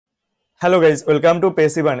Hello guys, welcome to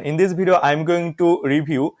Passivern. In this video, I am going to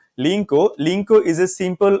review Linko. Linko is a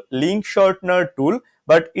simple link shortener tool,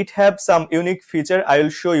 but it has some unique feature. I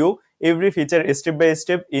will show you every feature step by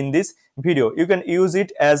step in this video. You can use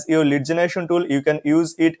it as your lead generation tool. You can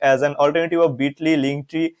use it as an alternative of Bitly,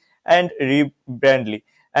 Linktree, and Rebrandly.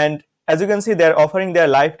 And as you can see, they are offering their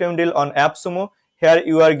lifetime deal on appsumo. Here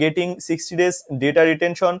you are getting 60 days data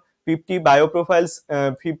retention, 50 bio profiles,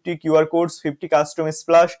 50 QR codes, 50 custom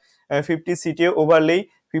splash, 50 CTA overlay,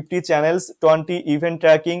 50 channels, 20 event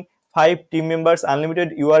tracking, 5 team members,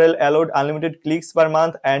 unlimited URL allowed, unlimited clicks per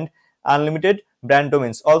month, and unlimited brand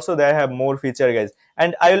domains. Also, they have more feature, guys.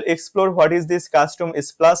 And I will explore what is this custom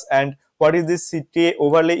splash and what is this CTA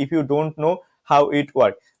overlay if you don't know how it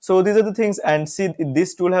works. So these are the things, and see,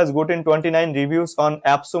 this tool has gotten 29 reviews on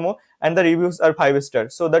appsumo and the reviews are 5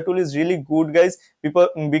 stars. So the tool is really good, guys,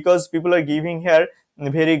 because people are giving here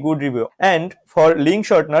very good review. And for link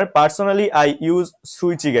shortener, personally I use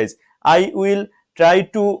Switchy, guys. I will try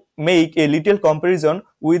to make a little comparison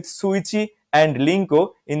with Switchy and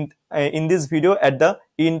Linko in this video at the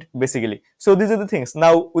end, basically. So these are the things.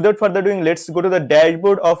 Now without further ado, let's go to the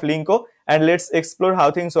dashboard of Linko and let's explore how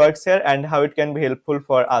things works here and how it can be helpful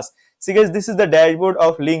for us. See guys, this is the dashboard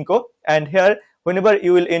of Linko, and here whenever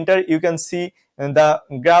you will enter, you can see the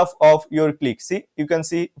graph of your click. See, you can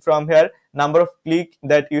see from here number of click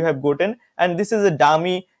that you have gotten, and this is a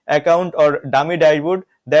dummy account or dummy dashboard.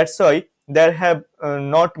 That's why there have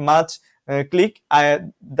not much click.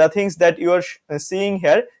 The things that you are seeing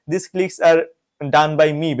here, these clicks are done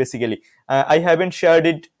by me, basically. I haven't shared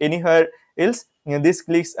it anywhere else. These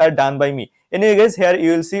clicks are done by me. Anyway guys, here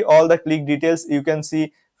you will see all the click details. You can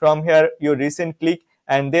see from here your recent click,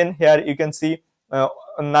 and then here you can see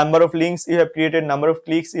number of links you have created, number of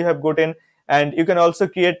clicks you have gotten, and you can also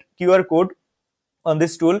create QR code on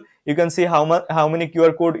this tool. You can see how many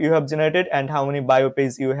QR code you have generated and how many bio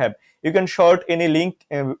pages you have. You can short any link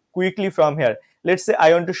quickly from here. Let's say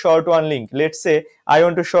I want to short one link. Let's say I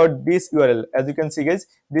want to short this URL. As you can see guys,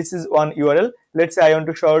 this is one URL. Let's say I want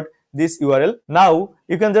to short this URL. Now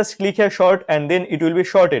you can just click here short and then it will be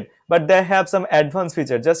shorted, but they have some advanced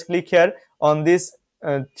feature. Just click here on this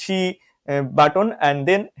three button, and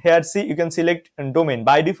then here see you can select domain.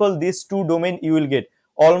 By default these two domain you will get,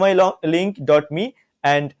 allmylink.me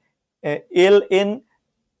and ln-k.me.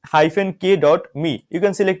 you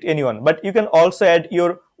can select anyone, but you can also add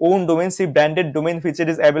your own domain. See, branded domain feature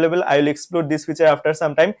is available. I will explore this feature after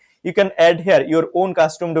some time. You can add here your own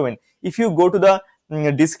custom domain. If you go to the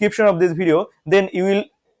description of this video, then you will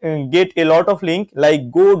get a lot of link like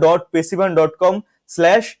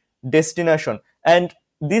go.passivern.com/destination, and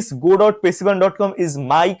this go.passivern.com is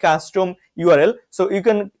my custom URL. So you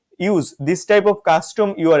can use this type of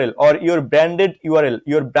custom URL or your branded URL,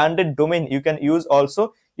 your branded domain you can use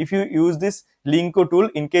also if you use this Linko tool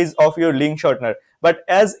in case of your link shortener. But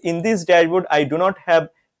as in this dashboard I do not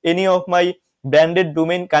have any of my branded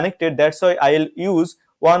domain connected, that's why I will use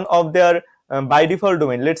one of their by default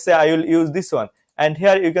domain. Let's say I will use this one, and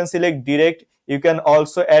here you can select direct. You can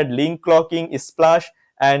also add link clocking, splash,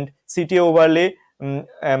 and CTA overlay.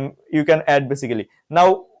 You can add basically.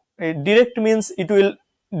 Now direct means it will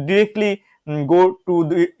directly go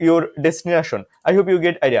to your destination. I hope you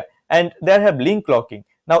get idea. And there have link clocking.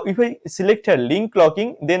 Now if I select here link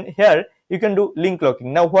clocking, then here you can do link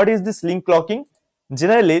clocking. Now what is this link clocking?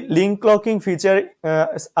 Generally link clocking feature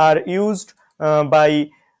are used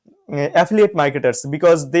by affiliate marketers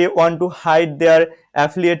because they want to hide their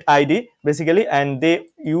affiliate ID basically, and they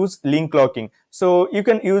use link clocking. So you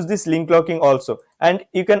can use this link clocking also, and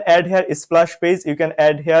you can add here a splash page. You can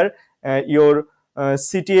add here your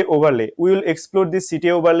CTA overlay. We will explore this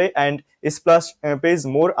CTA overlay and splash page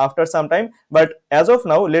more after some time, but as of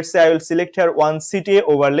now let's say I will select here one CTA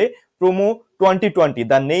overlay, promo 2020.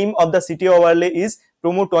 The name of the CTA overlay is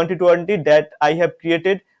promo 2020 that I have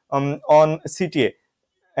created on CTA.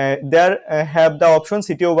 There have the option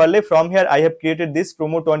CTA overlay. From here I have created this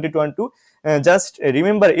promo 2022. Just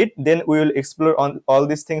remember it, then we will explore on all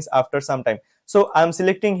these things after some time. So I am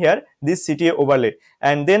selecting here this CTA overlay,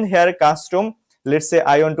 and then here custom. Let's say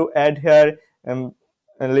I want to add here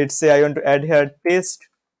let's say I want to add here test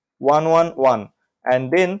 111,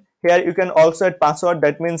 and then here you can also add password.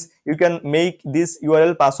 That means you can make this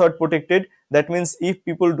URL password protected. That means if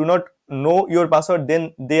people do not know your password,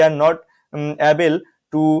 then they are not able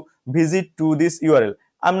to visit to this URL.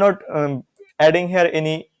 I'm not adding here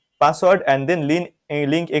any password, and then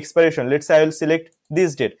link expiration. Let's say I will select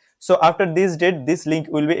this date. So after this date this link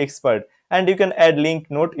will be expired, and you can add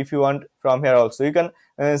link note if you want from here also. You can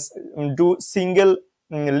do single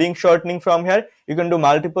link shortening from here, you can do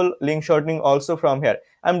multiple link shortening also from here.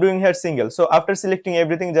 I'm doing here single. So after selecting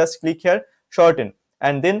everything, just click here shorten,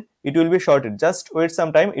 and then it will be shorted. Just wait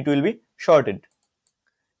some time, it will be shorted.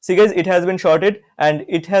 See guys, it has been shorted and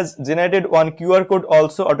it has generated one QR code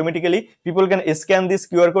also automatically. People can scan this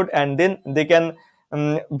QR code and then they can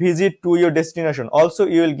visit to your destination. Also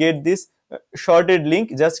you will get this shorted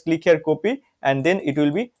link. Just click here copy, and then it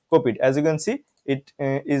will be copied. As you can see, it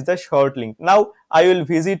is the short link. Now I will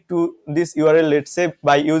visit to this URL, let's say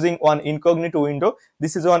by using one incognito window.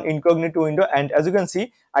 This is one incognito window, and as you can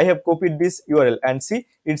see, I have copied this URL, and see,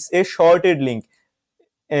 it's a shorted link,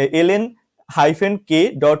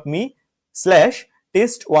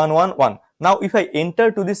 ln-k.me/test111. Now if I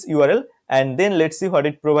enter to this URL, and then let's see what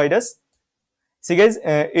it provides us. See guys,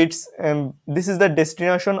 it's this is the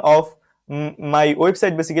destination of my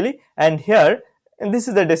website basically, and here, and this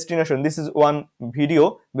is the destination. This is one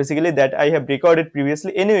video basically that I have recorded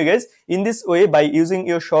previously. Anyway guys, in this way, by using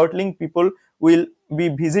your short link, people will be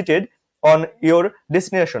visited on your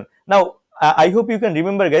destination. Now I hope you can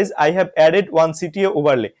remember guys, I have added one CTA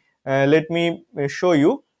overlay. Let me show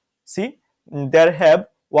you. See, there have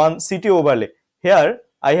one CTA overlay. Here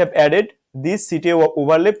I have added this CTA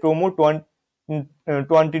overlay promo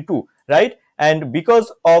 22, right? And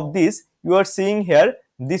because of this, you are seeing here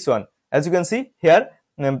this one. As you can see here,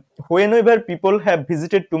 whenever people have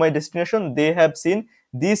visited to my destination, they have seen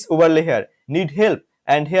this overlay here, need help,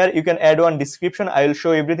 and here you can add one description. I will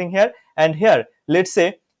show everything here. And here, let's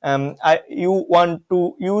say you want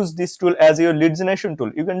to use this tool as your lead generation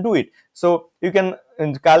tool, you can do it. So you can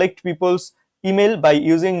collect people's email by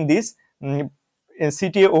using this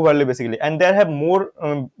CTA overlay basically. And there have more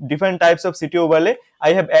different types of CTA overlay.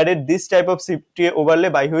 I have added this type of CTA overlay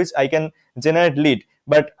by which I can generate lead,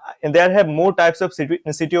 but there have more types of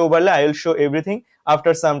CTA overlay. I will show everything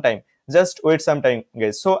after some time. Just wait some time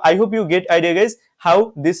guys. So I hope you get idea guys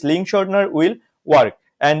how this link shortener will work.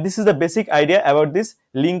 And this is the basic idea about this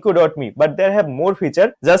linko.me, but there have more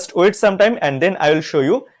feature. Just wait some time and then I will show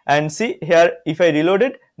you. And see here, if I reload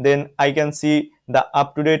it, then I can see the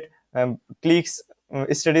up-to-date clicks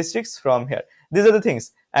statistics from here. These are the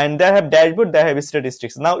things, and they have dashboard, they have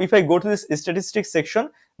statistics. Now if I go to this statistics section,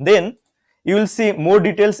 then you will see more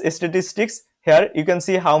details statistics. Here you can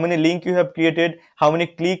see how many link you have created, how many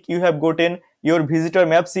click you have gotten, your visitor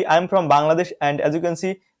map. See, I'm from Bangladesh, and as you can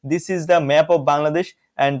see, this is the map of Bangladesh,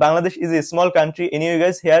 and Bangladesh is a small country. Anyway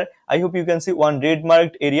guys, here I hope you can see one red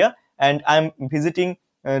marked area, and I'm visiting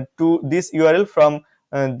to this URL from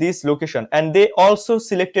this location, and they also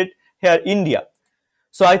selected here India.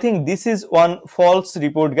 So I think this is one false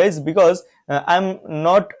report guys, because I'm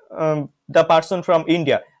not the person from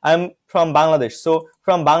India, I'm from Bangladesh. So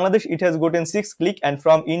from Bangladesh it has gotten 6 click, and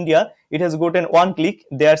from India it has gotten 1 click.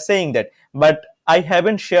 They are saying that, but I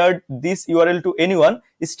haven't shared this URL to anyone.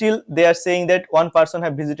 Still they are saying that one person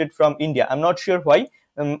have visited from India. I'm not sure why.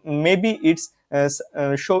 Maybe it's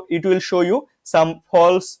it will show you some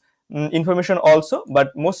false information also,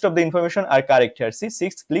 but most of the information are correct here. See,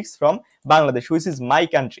 6 clicks from Bangladesh, which is my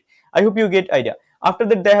country. I hope you get idea. After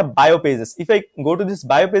that, they have bio pages. If I go to this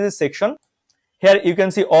bio pages section, here you can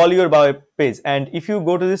see all your bio page, and if you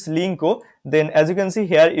go to this Linko, then as you can see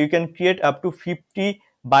here, you can create up to 50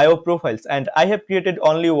 bio profiles, and I have created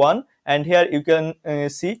only one. And here you can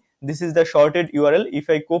see this is the shorted URL. If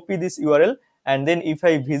I copy this URL, and then if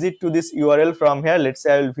I visit to this URL from here, let's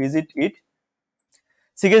say I will visit it.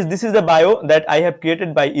 See guys, this is the bio that I have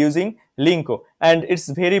created by using Linko, and it's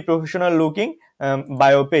very professional looking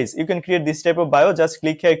bio page. You can create this type of bio. Just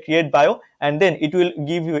click here create bio, and then it will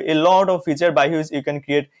give you a lot of feature by which you can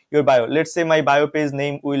create your bio. Let's say my bio page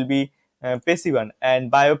name will be Passivern,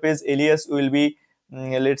 and bio page alias will be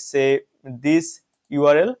let's say this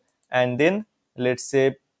URL, and then let's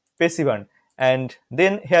say Passivern. And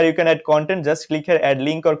then here you can add content. Just click here add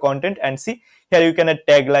link or content, and see here you can add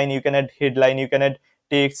tagline, you can add headline, you can add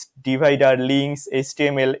text, divider, links,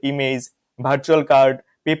 HTML, image, virtual card,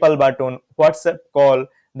 PayPal button, WhatsApp call.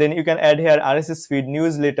 Then you can add here RSS feed,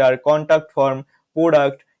 newsletter, contact form,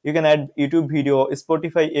 product. You can add YouTube video,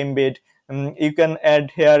 Spotify embed. You can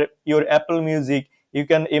add here your Apple Music. You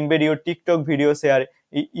can embed your TikTok videos here.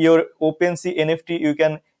 Your OpenSea NFT you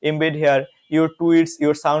can embed here. Your tweets,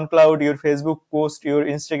 your SoundCloud, your Facebook post, your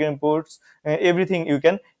Instagram posts, everything you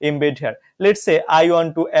can embed here. Let's say I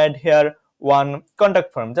want to add here one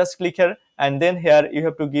contact form. Just click here, and then here you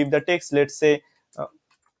have to give the text. Let's say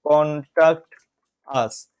contact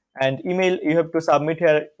us, and email you have to submit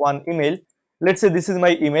here one email. Let's say this is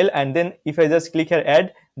my email, and then if I just click here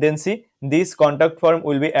add, then see this contact form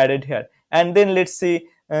will be added here. And then let's see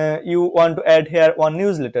you want to add here one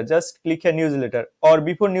newsletter, just click here newsletter, or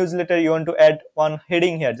before newsletter you want to add one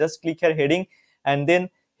heading here, just click here heading, and then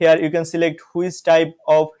here you can select which type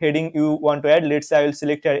of heading you want to add. Let's say I will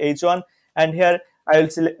select here H1, and here I will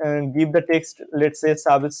give the text, let's say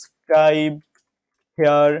subscribe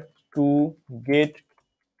here to get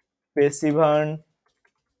Passivern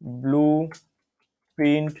blueprint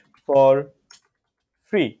for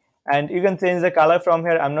free. And you can change the color from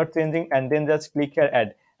here, I'm not changing, and then just click here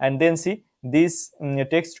add, and then see this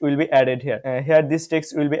text will be added here. Here this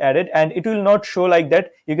text will be added, and it will not show like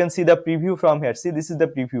that. You can see the preview from here. See, this is the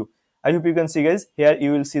preview. I hope you can see, guys. Here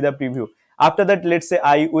you will see the preview. After that, let's say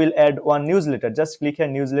I will add one newsletter, just click here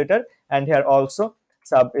newsletter, and here also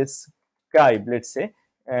subscribe, let's say,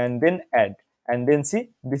 and then add, and then see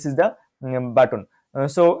this is the button.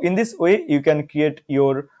 So in this way you can create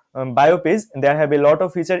your bio page. They have a lot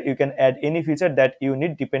of feature. You can add any feature that you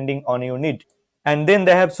need depending on your need. And then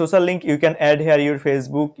they have social link. You can add here your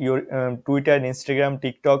Facebook, your Twitter, Instagram,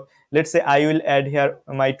 TikTok. Let's say I will add here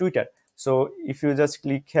my Twitter. So if you just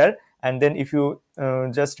click here, and then if you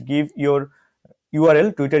just give your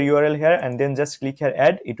URL, Twitter URL here, and then just click here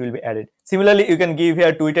add, it will be added. Similarly, you can give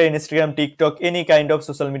here Twitter, Instagram, TikTok, any kind of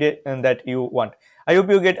social media that you want. I hope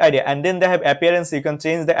you get idea. And then they have appearance. You can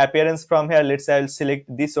change the appearance from here. Let's say I'll select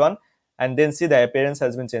this one, and then see the appearance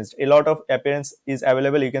has been changed. A lot of appearance is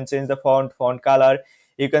available. You can change the font color,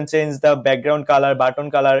 you can change the background color,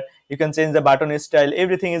 button color, you can change the button style.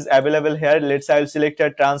 Everything is available here. Let's say I'll select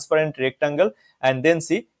a transparent rectangle, and then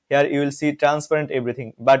see here you will see transparent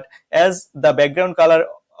everything. But as the background color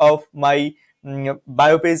of my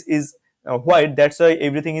bio page is white, that's why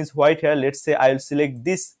everything is white here. Let's say I'll select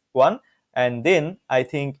this one, and then I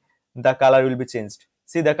think the color will be changed.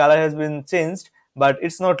 See, the color has been changed, but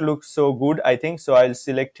it's not look so good, I think. So I'll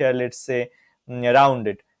select here, let's say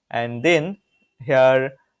rounded, and then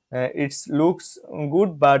here it looks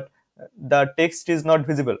good, but the text is not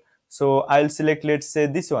visible. So I'll select, let's say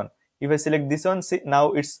this one. If I select this one, see,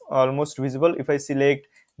 now it's almost visible. If I select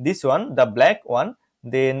this one, the black one,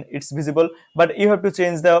 then it's visible. But you have to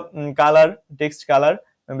change the color, text color,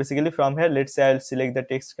 basically from here. Let's say I'll select the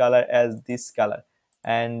text color as this color,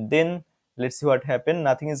 and then let's see what happened.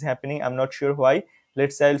 Nothing is happening, I'm not sure why.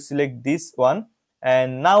 Let's say I'll select this one,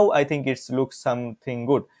 and now I think it looks something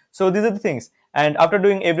good. So these are the things. And after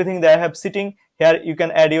doing everything that I have sitting here, you can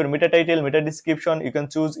add your meta title, meta description, you can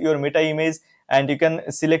choose your meta image, and you can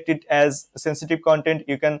select it as sensitive content.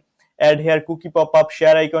 You can add here cookie pop-up,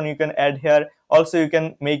 share icon, you can add here. Also you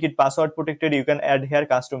can make it password protected. You can add here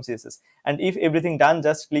custom CSS. And if everything done,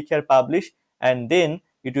 just click here publish, and then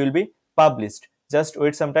it will be published. Just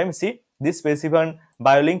wait some time. See, this Passivern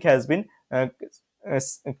bio link has been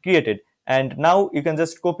created, and now you can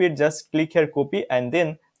just copy it. Just click here copy, and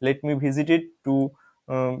then let me visit it to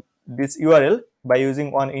this URL by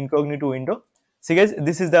using one incognito window. See, guys,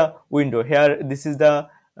 this is the window here. This is the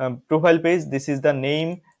profile page. This is the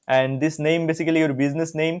name, and this name basically your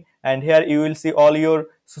business name. And here you will see all your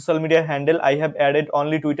social media handle. I have added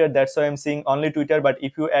only Twitter, that's why I'm seeing only Twitter. But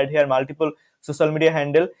if you add here multiple social media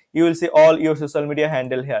handle, you will see all your social media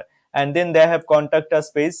handle here. And then they have contact us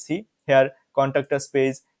page. See here, contact us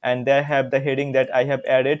page, and they have the heading that I have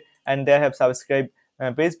added, and they have subscribe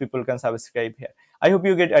page. People can subscribe here. I hope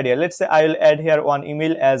you get idea. Let's say I will add here one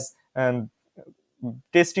email as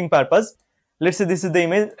testing purpose. Let's say this is the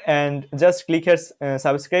email, and just click here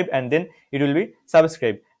subscribe, and then it will be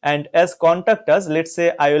subscribe. And as contact us, let's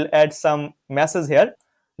say I will add some message here.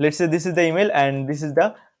 Let's say this is the email, and this is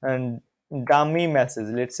the dummy message.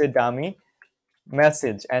 Let's say dummy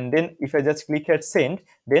message, and then if I just click here send,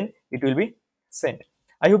 then it will be sent.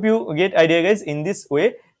 I hope you get idea, guys. In this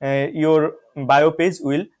way your bio page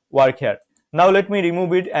will work here. Now let me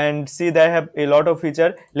remove it and see that I have a lot of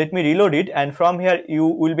feature. Let me reload it, and from here you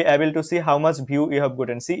will be able to see how much view you have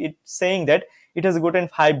gotten. See, it's saying that it has gotten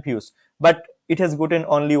 5 views, but it has gotten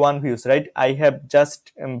only 1 views, right? I have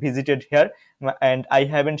just visited here, and I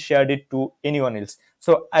haven't shared it to anyone else.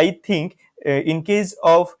 So I think in case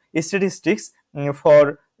of statistics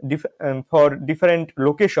for different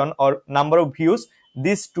location or number of views,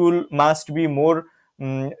 this tool must be more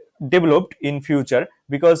developed in future,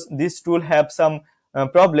 because this tool have some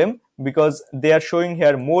problem, because they are showing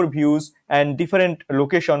here more views and different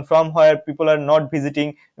location from where people are not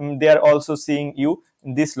visiting. They are also seeing you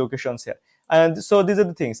in these locations here. And so these are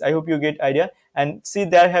the things. I hope you get idea. And see,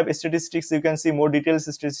 there have statistics. You can see more detailed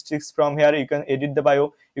statistics from here. You can edit the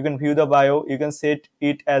bio, you can view the bio, you can set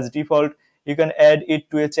it as default, you can add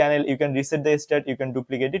it to a channel, you can reset the stat, you can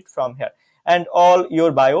duplicate it from here. And all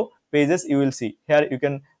your bio pages you will see here. You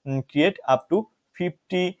can create up to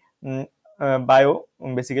 50 bio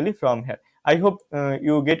basically from here. I hope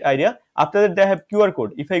you get idea. After that, they have QR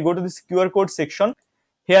code. If I go to this QR code section,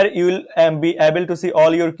 here you will be able to see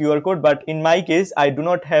all your QR code, but in my case I do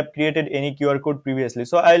not have created any QR code previously,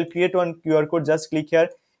 so I will create one QR code. Just click here,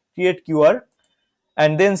 create QR,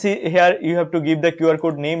 and then see here you have to give the QR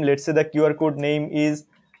code name. Let's say the QR code name is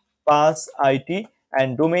pass it,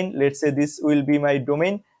 and domain, let's say this will be my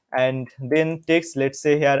domain. And then text, let's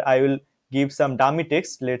say here I will give some dummy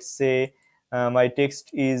text. Let's say my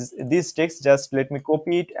text is this text. Just let me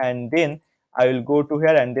copy it, and then I will go to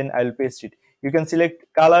here and then I will paste it. You can select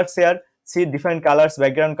colors here, see different colors,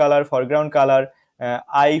 background color, foreground color,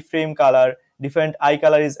 iframe color, different eye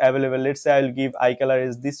color is available. Let's say I will give eye color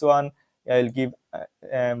is this one. I will give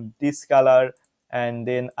this color, and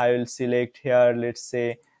then I will select here, let's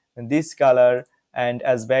say this color, and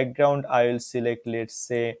as background I will select, let's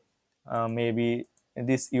say maybe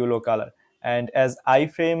this yellow color, and as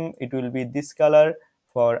iframe it will be this color,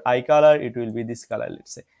 for eye color it will be this color,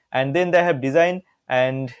 let's say. And then they have design,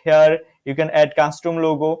 and here you can add custom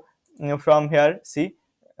logo from here. See,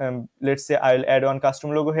 let's say I will add one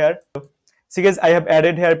custom logo here. See guys, I have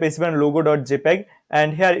added here Passivern logo.jpg,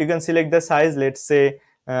 and here you can select the size. Let's say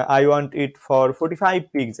I want it for 45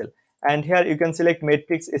 pixel, and here you can select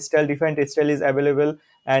matrix style. Different style is available,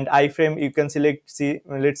 and iframe you can select. See,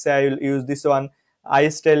 let's say I will use this one. I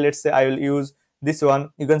style, let's say I will use this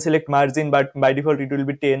one. You can select margin, but by default it will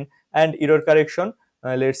be 10, and error correction,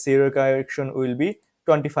 let's say error correction will be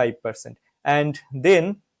 25%. And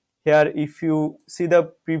then here if you see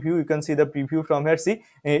the preview, you can see the preview from here. See,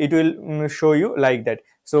 it will show you like that.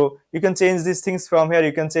 So you can change these things from here.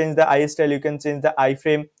 You can change the eye style, you can change the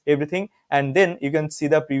iframe, everything, and then you can see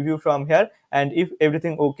the preview from here. And if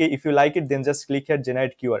everything okay, if you like it, then just click here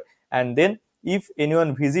generate QR, and then if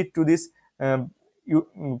anyone visit to this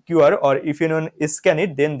QR, or if anyone scan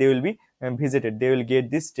it, then they will be visited, they will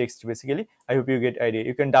get this text basically. I hope you get idea.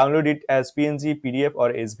 You can download it as PNG, PDF,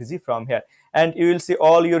 or SVG from here, and you will see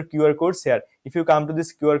all your QR codes here. If you come to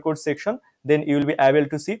this QR code section, then you will be able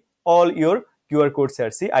to see all your QR codes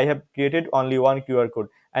here. See, I have created only one QR code,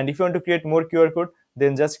 and if you want to create more QR code,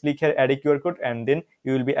 then just click here add a QR code, and then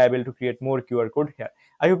you will be able to create more QR code here.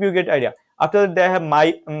 I hope you get idea. After that, they have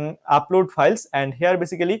my upload files, and here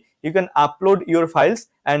basically you can upload your files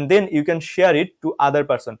and then you can share it to other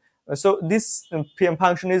person. So this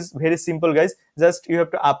function is very simple guys. Just you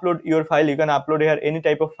have to upload your file. You can upload here any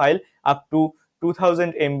type of file up to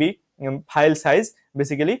 2000 MB file size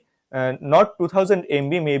basically, not 2000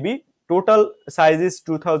 MB, maybe total size is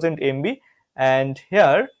 2000 MB. And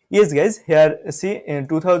here, yes guys, here see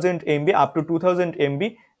 2000 MB, up to 2000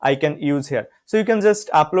 MB I can use here. So you can just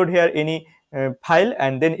upload here any file,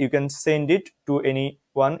 and then you can send it to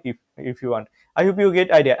anyone if you want. I hope you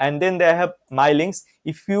get idea. And then they have my links.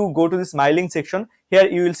 If you go to this my link section, here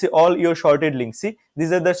you will see all your shorted links. See,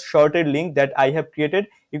 these are the shorted link that I have created.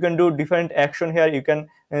 You can do different action here. You can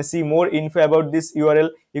see more info about this URL.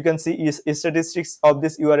 You can see statistics of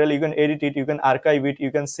this URL. You can edit it, you can archive it,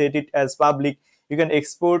 you can set it as public, you can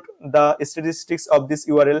export the statistics of this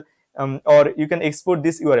URL, or you can export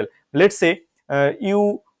this URL. Let's say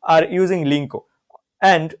you are using Linko,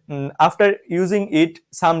 and after using it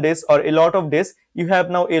some days or a lot of days, you have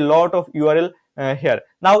now a lot of URL here.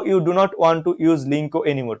 Now you do not want to use Linko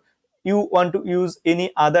anymore, you want to use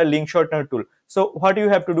any other link shortener tool. So what you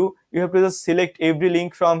have to do, you have to just select every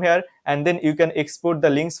link from here, and then you can export the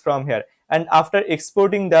links from here. And after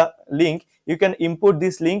exporting the link, you can import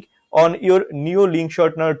this link on your new link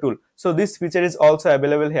shortener tool. So this feature is also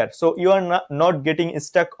available here. So you are not getting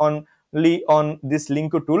stuck only on this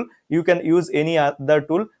Linko tool. You can use any other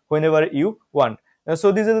tool whenever you want.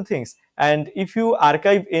 So these are the things. And if you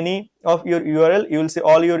archive any of your URL, you will see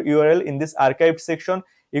all your URL in this archived section.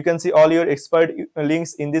 You can see all your expired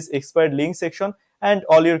links in this expired link section, and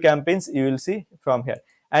all your campaigns you will see from here.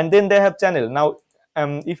 And then they have channel. Now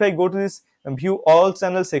if I go to this view all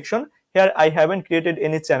channel section, here I haven't created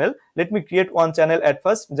any channel. Let me create one channel at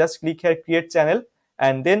first. Just click here create channel,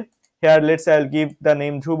 and then here let's say I'll give the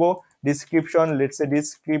name Dhurbo. Description, let's say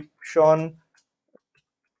description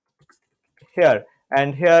here,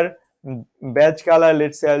 and here badge color,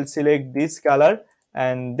 let's say I'll select this color,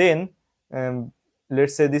 and then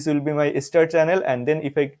let's say this will be my start channel. And then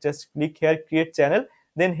if I just click here create channel,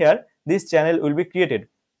 then here this channel will be created.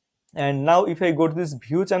 And now if I go to this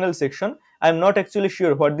view channel section, I'm not actually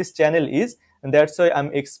sure what this channel is, and that's why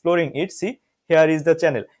I'm exploring it. See, here is the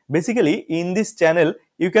channel. Basically in this channel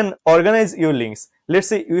you can organize your links. Let's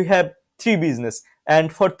say you have 3 business,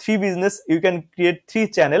 and for 3 business you can create 3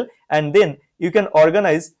 channel, and then you can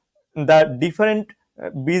organize the different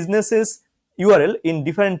businesses URL in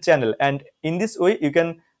different channel, and in this way you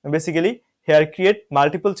can basically here create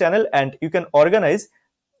multiple channel and you can organize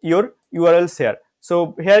your URLs here.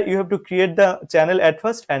 So here you have to create the channel at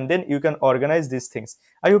first and then you can organize these things.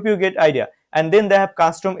 I hope you get idea. And then they have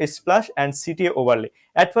custom splash and CTA overlay.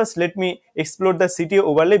 At first let me explore the CTA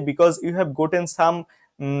overlay because you have gotten some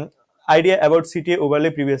idea about CTA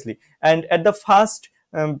overlay previously. And at the first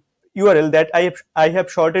URL that I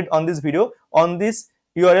have shorted on this video, on this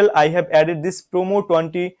URL I have added this promo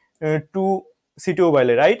 22 CTA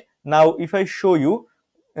overlay, right? Now if I show you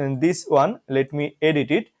this one, let me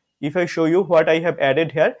edit it. If I show you what I have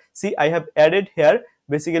added here, see I have added here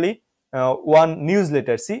basically one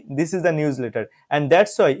newsletter. See, this is the newsletter, and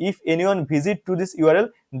that's why if anyone visit to this URL,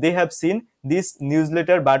 they have seen this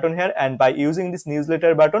newsletter button here, and by using this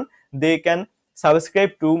newsletter button they can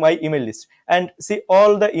subscribe to my email list. And see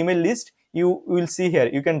all the email list you will see here.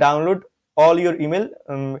 You can download all your email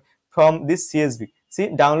from this CSV. See,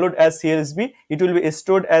 download as CSV, it will be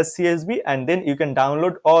stored as CSV, and then you can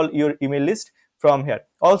download all your email list from here.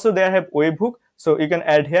 Also they have webhook, so you can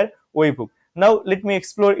add here webhook. Now let me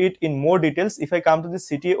explore it in more details. If I come to the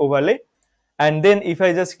CTA overlay, and then if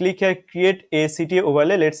I just click here create a CTA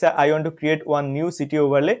overlay, let's say I want to create one new CTA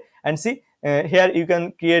overlay, and see here you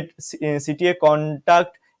can create CTA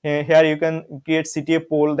contact. Here you can create CTA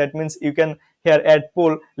poll, that means you can here add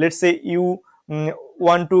poll. Let's say you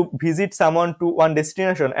want to visit someone to one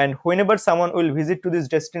destination, and whenever someone will visit to this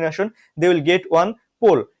destination they will get one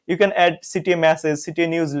poll. You can add CTA message, CTA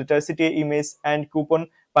newsletter, CTA image and coupon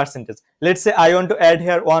percentage. Let's say I want to add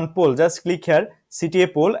here one poll. Just click here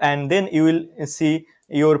CTA poll, and then you will see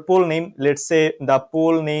your poll name. Let's say the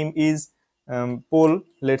poll name is poll,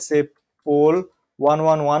 let's say poll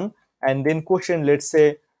 111, and then question, let's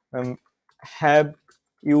say have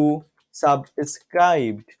you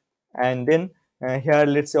subscribed, and then here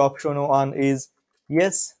let's say option 1 is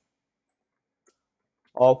yes,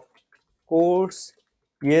 of course,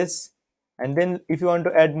 yes. And then if you want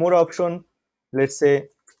to add more option, let's say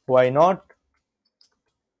why not,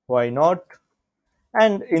 why not.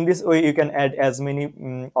 And in this way you can add as many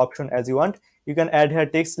option as you want. You can add here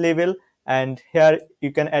text label, and here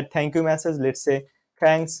you can add thank you message. Let's say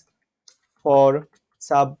thanks for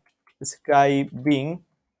subscribing,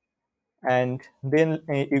 and then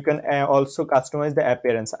you can also customize the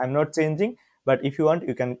appearance. I'm not changing, but if you want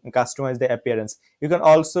you can customize the appearance. You can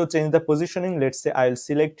also change the positioning. Let's say I'll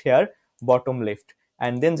select here bottom left,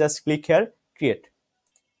 and then just click here create.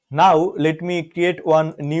 Now let me create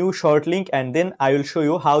one new short link, and then I will show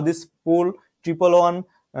you how this poll 111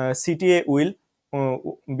 CTA will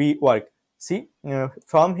be work. See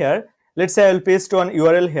from here, let's say I will paste one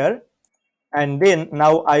URL here, and then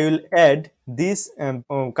now I will add this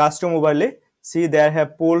custom overlay. See there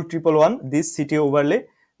have poll 111, this CTA overlay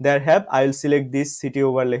there have. I will select this CTA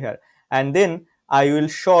overlay here, and then I will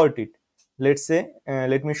short it. Let's say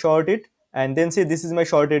let me short it, and then see this is my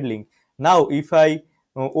shorted link. Now if I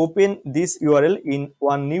open this URL in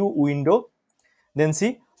one new window, then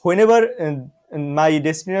see whenever my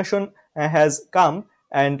destination has come,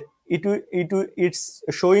 and it's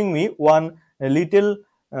showing me one little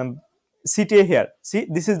CTA here. See,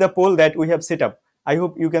 this is the poll that we have set up. I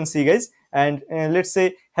hope you can see, guys. And let's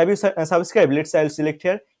say have you subscribed. Let's say I'll select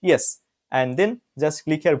here yes, and then just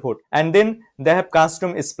click here vote. And then they have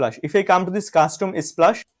custom splash. If I come to this custom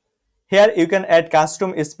splash, here you can add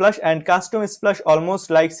custom splash, and custom splash almost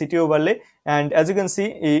like CTA overlay. And as you can see,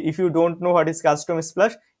 if you don't know what is custom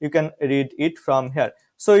splash, you can read it from here.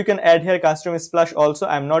 So you can add here custom splash also.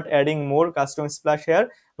 I'm not adding more custom splash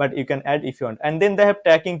here, but you can add if you want. And then they have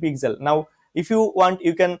tracking pixel. Now if you want,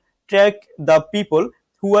 you can track the people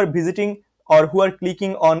who are visiting or who are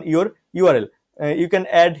clicking on your URL. You can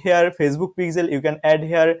add here Facebook pixel, you can add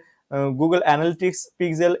here Google Analytics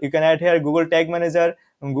pixel, you can add here Google Tag Manager,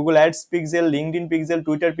 Google Ads pixel, LinkedIn pixel,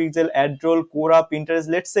 Twitter pixel, AdRoll, Quora, Pinterest.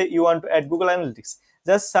 Let's say you want to add Google Analytics.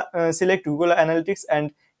 Just select Google Analytics,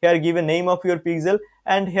 and here give a name of your pixel,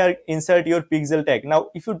 and here insert your pixel tag. Now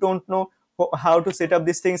if you don't know how to set up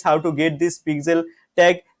these things, how to get this pixel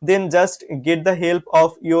tag, then just get the help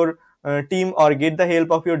of your team, or get the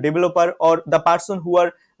help of your developer, or the person who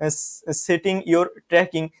are setting your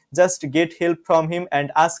tracking. Just get help from him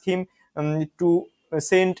and ask him to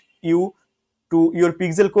send you to your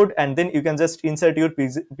pixel code, and then you can just insert your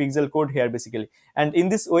pixel code here basically. And in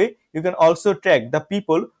this way you can also track the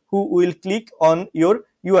people who will click on your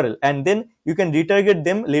URL, and then you can retarget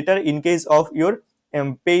them later in case of your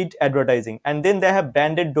paid advertising. And then they have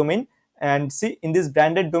branded domain, and see in this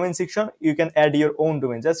branded domain section you can add your own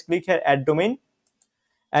domain. Just click here add domain,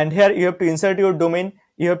 and here you have to insert your domain,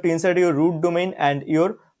 you have to insert your root domain and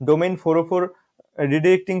your domain 404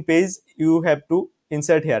 redirecting page you have to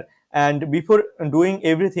insert here. And before doing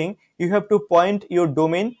everything, you have to point your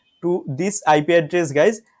domain to this IP address,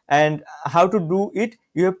 guys. And how to do it?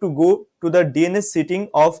 You have to go to the DNS setting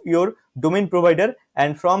of your domain provider,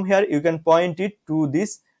 and from here you can point it to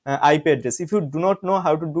this IP address. If you do not know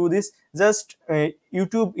how to do this, just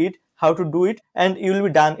YouTube it how to do it, and you will be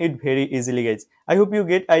done it very easily, guys. I hope you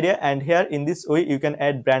get idea. And here in this way you can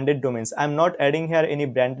add branded domains. I'm not adding here any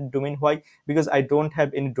branded domain. Why? Because I don't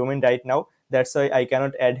have any domain right now. That's why I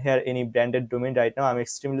cannot add here any branded domain right now. I'm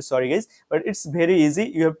extremely sorry, guys, but it's very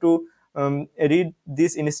easy. You have to read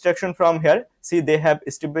this instruction from here. See, they have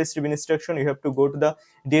step by step instruction. You have to go to the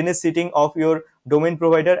DNS setting of your domain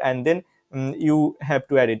provider, and then you have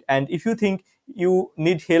to add it. And if you think you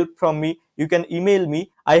need help from me, you can email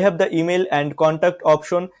me. I have the email and contact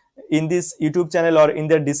option in this YouTube channel or in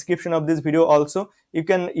the description of this video also. You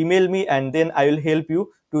can email me, and then I will help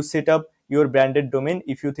you to set up your branded domain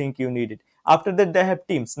if you think you need it. After that, they have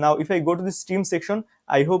teams. Now if I go to this team section,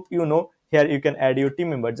 I hope you know, here you can add your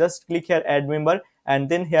team member. Just click here add member, and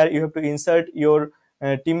then here you have to insert your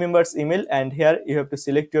team member's email, and here you have to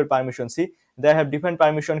select your permission. See, they have different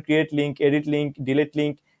permission: create link, edit link, delete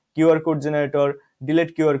link, QR code generator,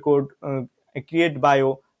 delete QR code, create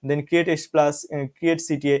bio, then create h plus, create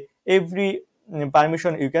CTA. Every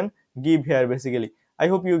permission you can give here basically. I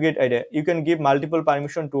hope you get idea. You can give multiple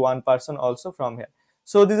permission to one person also from here.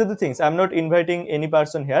 So these are the things. I'm not inviting any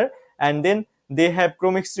person here. And then they have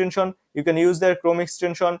Chrome extension. You can use their Chrome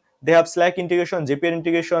extension. They have Slack integration, Zapier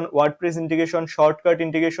integration, WordPress integration, shortcut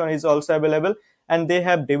integration is also available, and they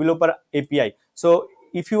have developer API. So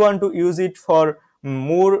if you want to use it for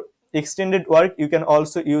more extended work, you can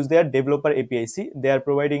also use their developer API. See, they are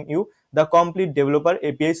providing you the complete developer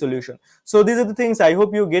API solution. So these are the things. I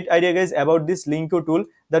hope you get idea, guys, about this Linko tool.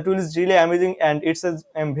 The tool is really amazing, and it's a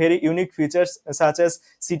very unique features such as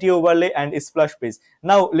CTA overlay and splash page.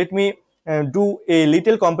 Now let me do a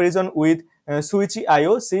little comparison with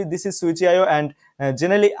Switchy.io. See, this is Switchy.io, and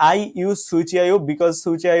generally I use Switchy.io because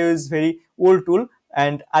Switchy.io is very old tool,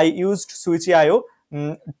 and I used Switchy.io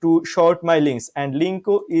to short my links, and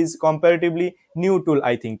Linko is comparatively new tool,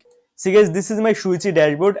 I think. See, guys, this is my Switchy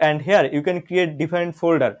dashboard, and here you can create different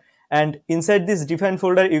folder, and inside this different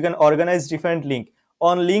folder you can organize different link.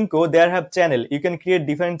 On Linko there have channel. You can create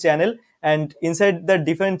different channel, and inside the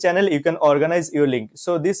different channel you can organize your link.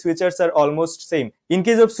 So these features are almost same. In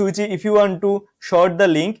case of Switchy, if you want to short the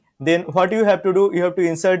link, then what you have to do, you have to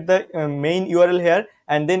insert the main URL here,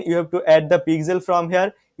 and then you have to add the pixel from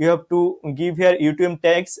here. You have to give here UTM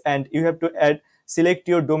tags, and you have to add select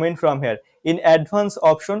your domain from here. In advanced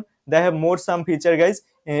option, they have more some feature, guys.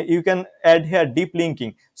 You can add here deep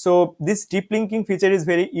linking. So this deep linking feature is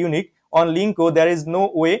very unique. On Linko there is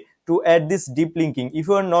no way to add this deep linking. If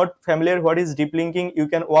you are not familiar what is deep linking, you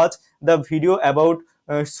can watch the video about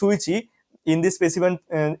Switchy in this specific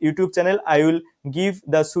YouTube channel. I will give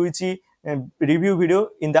the Switchy review video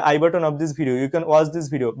in the I button of this video. You can watch this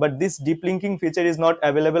video, but this deep linking feature is not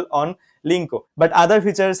available on Linko. But other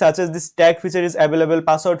features such as this tag feature is available,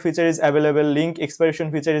 password feature is available, link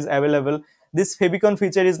expiration feature is available. This favicon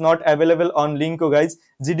feature is not available on Linko, guys.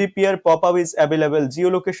 GDPR pop-up is available.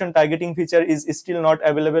 Geolocation targeting feature is still not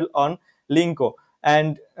available on Linko.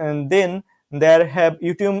 And then there have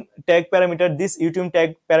UTM tag parameter. This UTM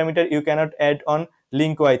tag parameter you cannot add on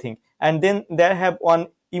Linko, I think. And then there have one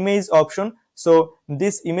image option. So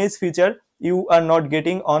this image feature you are not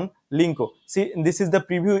getting on Linko. See, this is the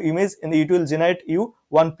preview image, and it will generate you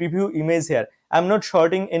one preview image here. I'm not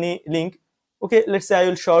shorting any link. Okay, let's say I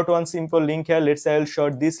will short one simple link here. Let's say I will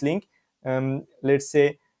short this link. Let's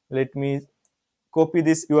say, let me copy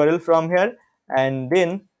this URL from here, and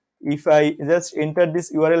then if I just enter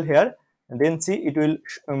this URL here, and then see, it will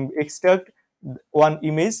extract one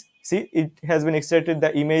image. See, it has been extracted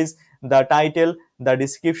the image, the title, the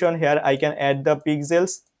description. Here I can add the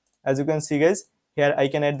pixels. As you can see, guys, here I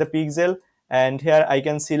can add the pixel, and here I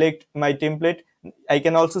can select my template. I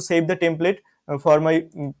can also save the template for my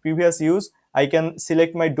previous use. I can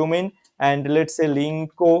select my domain, and let's say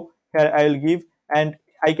Linko. Here I will give, and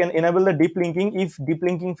I can enable the deep linking if deep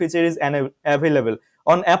linking feature is available.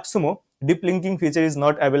 On AppSumo, deep linking feature is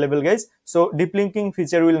not available, guys. So deep linking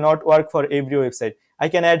feature will not work for every website. I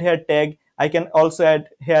can add here tag. I can also add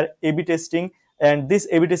here A/B testing, and this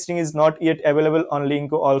A/B testing is not yet available on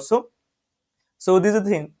Linko also. So these are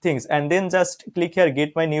the things, and then just click here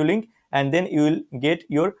get my new link, and then you will get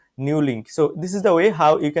your new link. So this is the way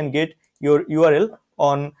how you can get your URL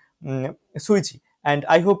on Switchy. and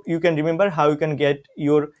I hope you can remember how you can get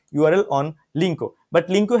your URL on Linko. But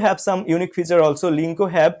Linko have some unique feature also. Linko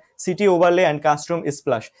have city overlay and custom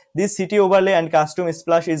splash. This city overlay and custom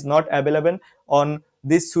splash is not available on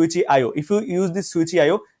this Switchy IO. If you use this Switchy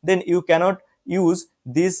IO, then you cannot use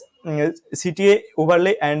this CTA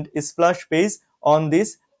overlay and splash page on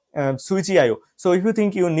this Switchy IO. So if you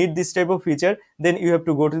think you need this type of feature, then you have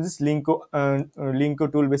to go to this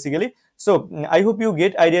Linko tool basically. So I hope you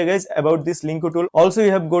get idea guys about this Linko tool. Also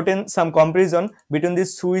you have gotten some comparison between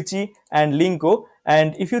this Switchy and Linko,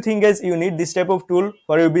 and if you think guys you need this type of tool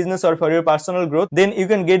for your business or for your personal growth, then you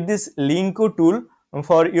can get this Linko tool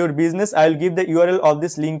for your business. I'll give the URL of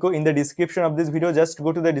this Linko in the description of this video. Just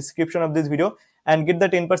go to the description of this video and get the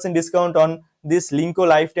 10% discount on this Linko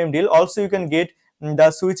lifetime deal. Also you can get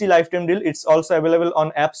the Switchy lifetime deal. It's also available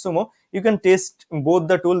on appsumo. You can test both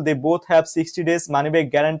the tool. They both have 60 days money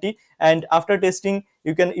back guarantee, and after testing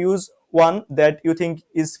you can use one that you think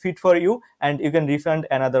is fit for you and you can refund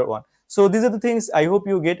another one. So these are the things. I hope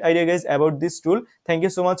you get idea guys about this tool. Thank you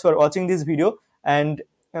so much for watching this video, and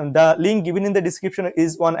the link given in the description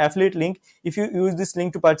is one affiliate link. If you use this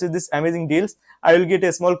link to purchase this amazing deals, I will get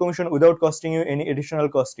a small commission without costing you any additional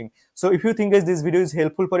costing. So if you think guys this video is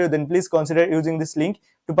helpful for you, then please consider using this link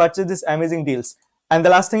to purchase this amazing deals. And the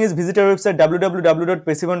last thing is visit our website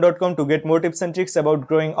www.passivern.com to get more tips and tricks about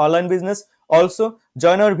growing online business. Also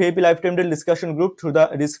join our VIP lifetime deal discussion group through the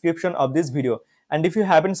description of this video. And if you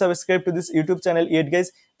haven't subscribed to this YouTube channel yet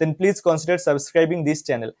guys, then please consider subscribing this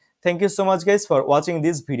channel. Thank you so much guys for watching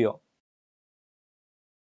this video.